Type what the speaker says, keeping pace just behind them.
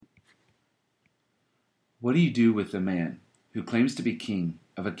What do you do with a man who claims to be king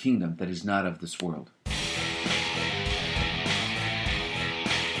of a kingdom that is not of this world?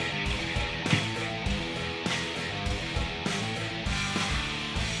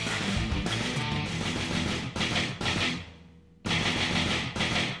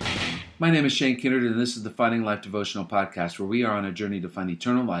 My name is Shane Kinnard, and this is the Finding Life Devotional Podcast, where we are on a journey to find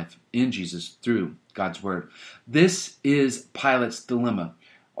eternal life in Jesus through God's Word. This is Pilate's dilemma.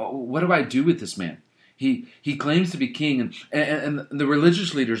 What do I do with this man? He claims to be king, and the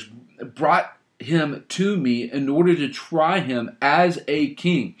religious leaders brought him to me in order to try him as a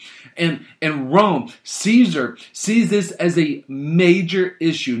king. And Rome, Caesar, sees this as a major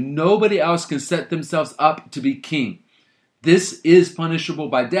issue. Nobody else can set themselves up to be king. This is punishable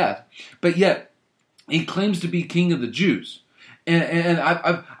by death, but yet he claims to be king of the Jews. And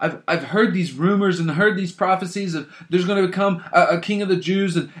I've heard these rumors and heard these prophecies of there's going to become a king of the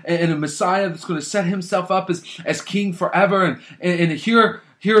Jews and a Messiah that's going to set himself up as king forever. And here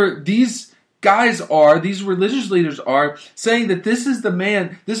these guys are, these religious leaders are saying that this is the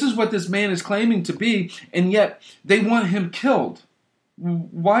man, this is what this man is claiming to be, and yet they want him killed.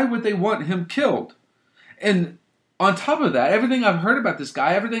 Why would they want him killed? And on top of that, everything I've heard about this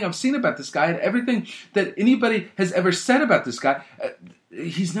guy, everything I've seen about this guy, and everything that anybody has ever said about this guy,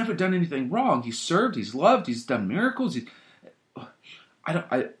 he's never done anything wrong. He's served, he's loved, he's done miracles.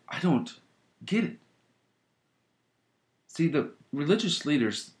 I don't get it. See, the religious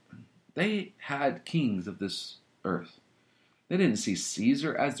leaders, they had kings of this earth. They didn't see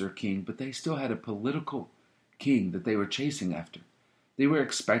Caesar as their king, but they still had a political king that they were chasing after. They were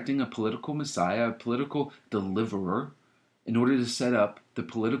expecting a political Messiah, a political deliverer, in order to set up the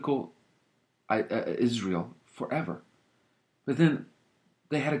political Israel forever. But then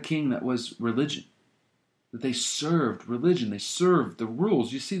they had a king that was religion, that they served religion, they served the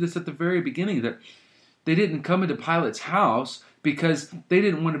rules. You see this at the very beginning, that they didn't come into Pilate's house because they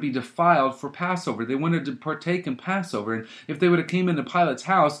didn't want to be defiled for Passover. They wanted to partake in Passover. And if they would have came into Pilate's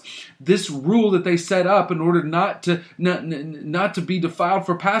house, this rule that they set up in order not to be defiled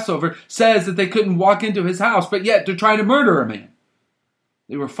for Passover says that they couldn't walk into his house, but yet to try to murder a man.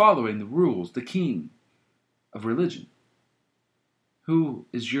 They were following the rules, the king of religion. Who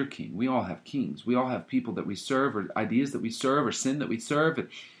is your king? We all have kings. We all have people that we serve, or ideas that we serve, or sin that we serve. And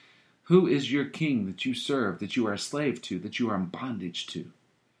who is your king that you serve, that you are a slave to, that you are in bondage to?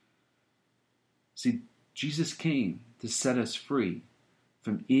 See, Jesus came to set us free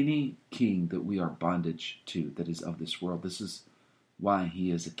from any king that we are bondage to, that is of this world. This is why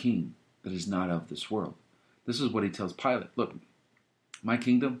he is a king that is not of this world. This is what he tells Pilate. Look, my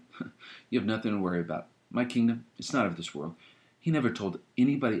kingdom, you have nothing to worry about. My kingdom, it's not of this world. He never told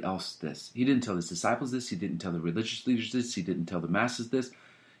anybody else this. He didn't tell his disciples this. He didn't tell the religious leaders this. He didn't tell the masses this.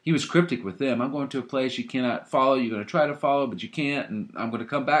 He was cryptic with them. I'm going to a place you cannot follow. You're going to try to follow, but you can't. And I'm going to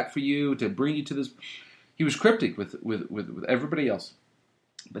come back for you to bring you to this. He was cryptic with everybody else.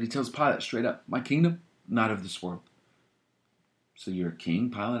 But he tells Pilate straight up, my kingdom, not of this world. So you're a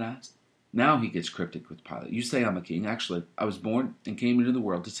king? Pilate asked. Now he gets cryptic with Pilate. You say I'm a king. Actually, I was born and came into the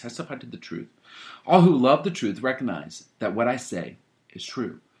world to testify to the truth. All who love the truth recognize that what I say is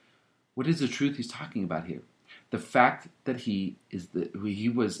true. What is the truth he's talking about here? The fact that he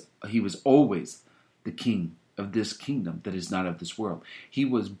was always the king of this kingdom that is not of this world. He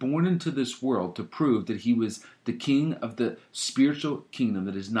was born into this world to prove that he was the king of the spiritual kingdom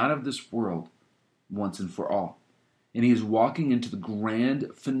that is not of this world once and for all. And he is walking into the grand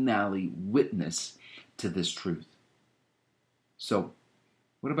finale witness to this truth. So,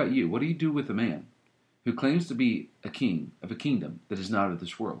 what about you? What do you do with a man who claims to be a king of a kingdom that is not of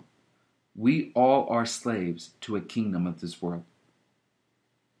this world? We all are slaves to a kingdom of this world.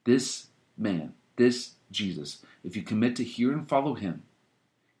 This man, this Jesus, if you commit to hear and follow him,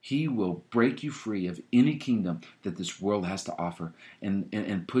 he will break you free of any kingdom that this world has to offer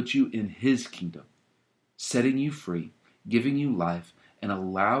and put you in his kingdom, setting you free, giving you life, and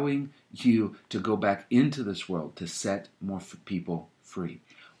allowing you to go back into this world to set more people free.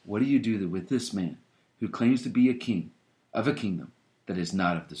 What do you do with this man who claims to be a king of a kingdom that is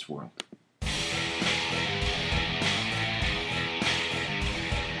not of this world?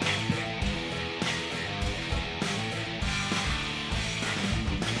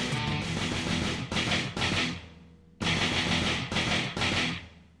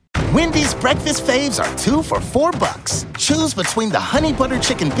 Wendy's breakfast faves are 2 for $4. Choose between the Honey Butter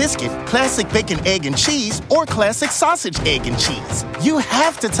Chicken Biscuit, Classic Bacon, Egg, and Cheese, or Classic Sausage, Egg, and Cheese. You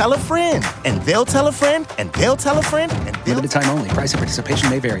have to tell a friend, and they'll tell a friend, and they'll tell a friend, and they'll... Limited time only. Price and participation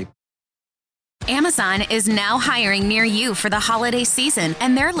may vary. Amazon is now hiring near you for the holiday season,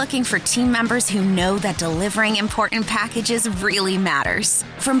 and they're looking for team members who know that delivering important packages really matters.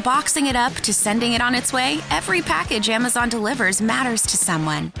 From boxing it up to sending it on its way, every package Amazon delivers matters to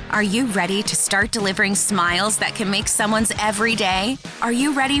someone. Are you ready to start delivering smiles that can make someone's every day? Are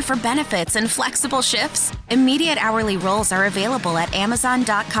you ready for benefits and flexible shifts? Immediate hourly roles are available at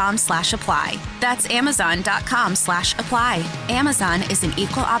amazon.com/apply. That's amazon.com/apply. Amazon is an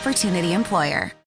equal opportunity employer.